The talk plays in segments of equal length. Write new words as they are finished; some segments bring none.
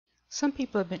Some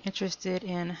people have been interested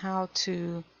in how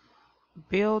to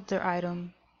build their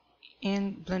item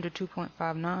in Blender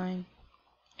 2.59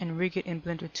 and rig it in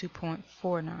Blender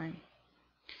 2.49.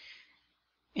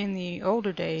 In the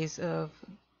older days of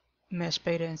Mesh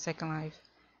Beta and Second Life,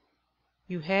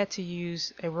 you had to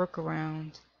use a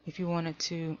workaround if you wanted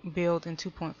to build in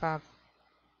 2.5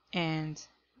 and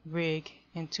rig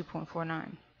in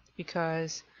 2.49,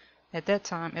 because at that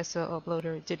time SL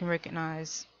Uploader didn't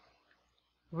recognize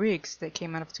rigs that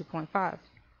came out of 2.5.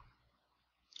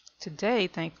 Today,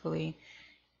 thankfully,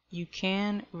 you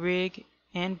can rig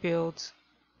and build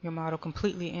your model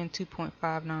completely in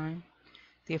 2.59,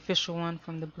 the official one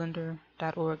from the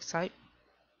blender.org site,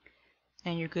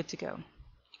 and you're good to go.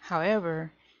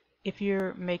 However, if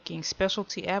you're making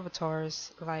specialty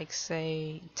avatars like,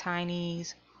 say,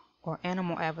 tinies or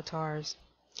animal avatars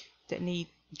that need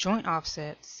joint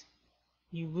offsets,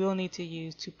 you will need to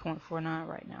use 2.49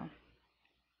 right now.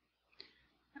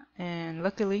 And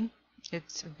luckily,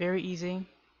 it's very easy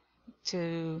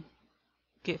to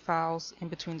get files in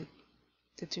between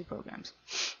the two programs.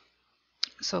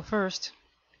 So first,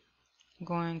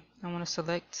 I want to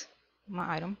select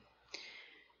my item,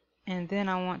 and then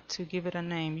I want to give it a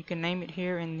name. You can name it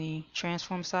here in the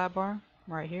transform sidebar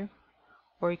right here,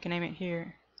 or you can name it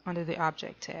here under the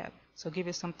object tab. So give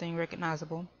it something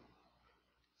recognizable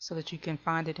so that you can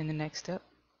find it in the next step,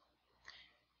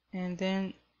 and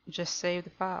then just save the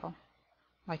file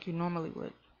like you normally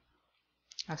would.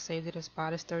 I saved it as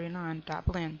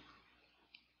bodice39.blend.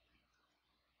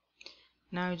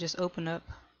 Now you just open up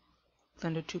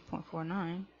Blender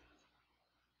 2.49,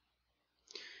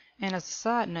 and as a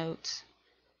side note,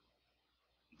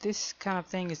 this kind of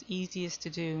thing is easiest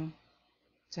to do,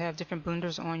 to have different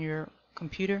blenders on your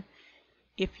computer,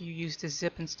 if you use the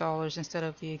zip installers instead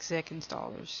of the exec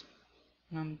installers.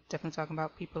 And I'm definitely talking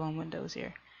about people on Windows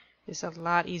here. It's a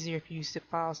lot easier if you use zip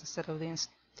files instead of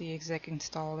the exec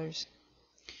installers.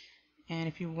 And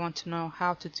if you want to know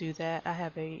how to do that, I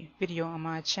have a video on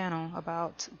my channel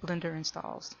about Blender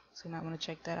installs, so you might want to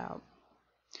check that out.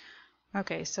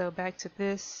 Okay, so back to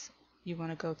this, you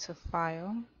want to go to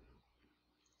File,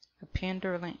 Append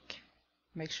or Link.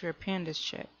 Make sure Append is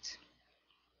checked.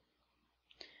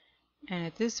 And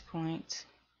at this point,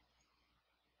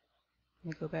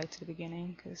 let me go back to the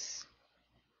beginning because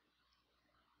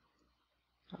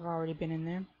I've already been in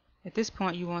there. At this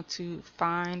point, you want to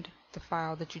find the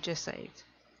file that you just saved.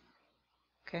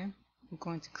 Okay, I'm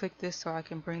going to click this so I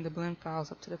can bring the blend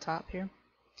files up to the top here.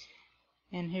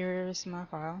 And here is my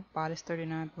file,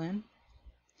 bodice39blend.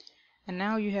 And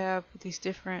now you have these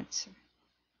different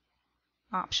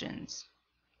options.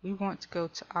 We want to go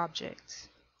to Objects.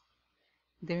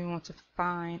 Then we want to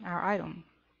find our item,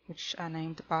 which I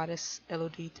named bodice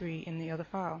LOD3 in the other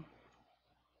file.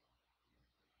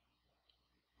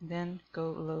 Then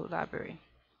go Load Library.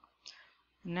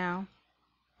 Now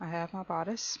I have my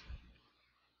bodice.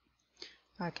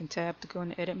 I can tab to go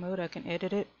into edit mode. I can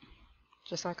edit it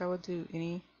just like I would do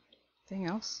anything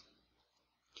else.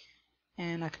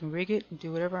 And I can rig it and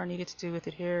do whatever I needed to do with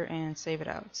it here and save it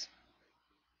out.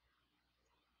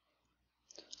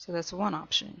 So that's one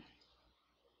option.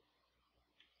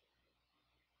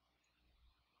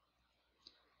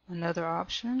 Another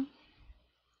option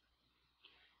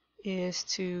is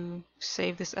to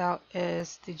save this out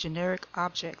as the generic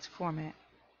object format.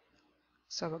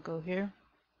 So I'll go here,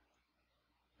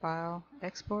 File,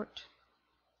 Export,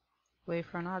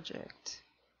 Wavefront Object.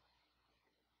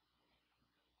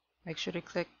 Make sure to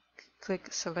click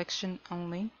Selection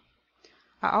Only.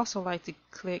 I also like to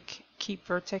click Keep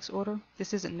Vertex Order.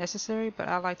 This isn't necessary, but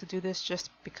I like to do this just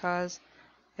because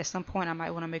at some point I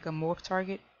might want to make a morph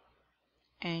target,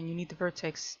 and you need the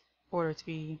vertex order to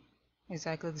be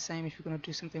exactly the same if you're going to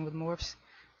do something with morphs.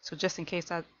 So just in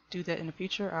case I do that in the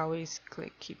future, I always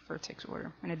click Keep Vertex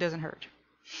Order, and it doesn't hurt.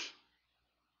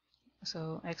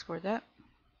 So export that.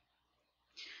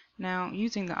 Now,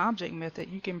 using the object method,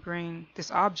 you can bring this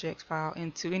object file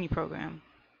into any program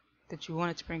that you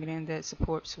wanted to bring it in that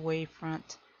supports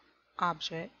wavefront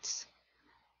objects,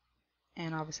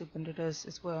 and obviously Blender does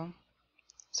as well.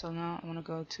 So now I want to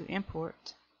go to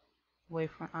Import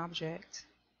Wavefront Object.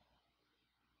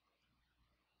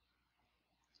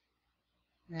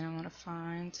 Then I want to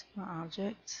find my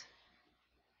object.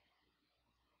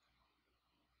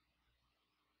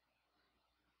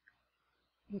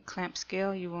 The clamp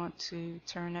scale, you want to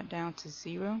turn that down to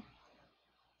 0.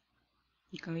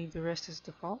 You can leave the rest as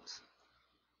default.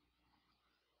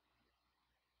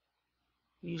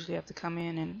 You usually have to come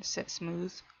in and set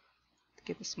smooth to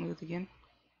get the smooth again.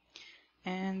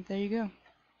 And there you go.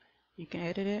 You can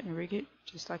edit it and rig it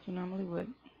just like you normally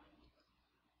would.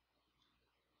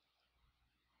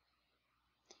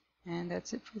 And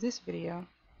that's it for this video.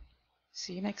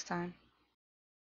 See you next time.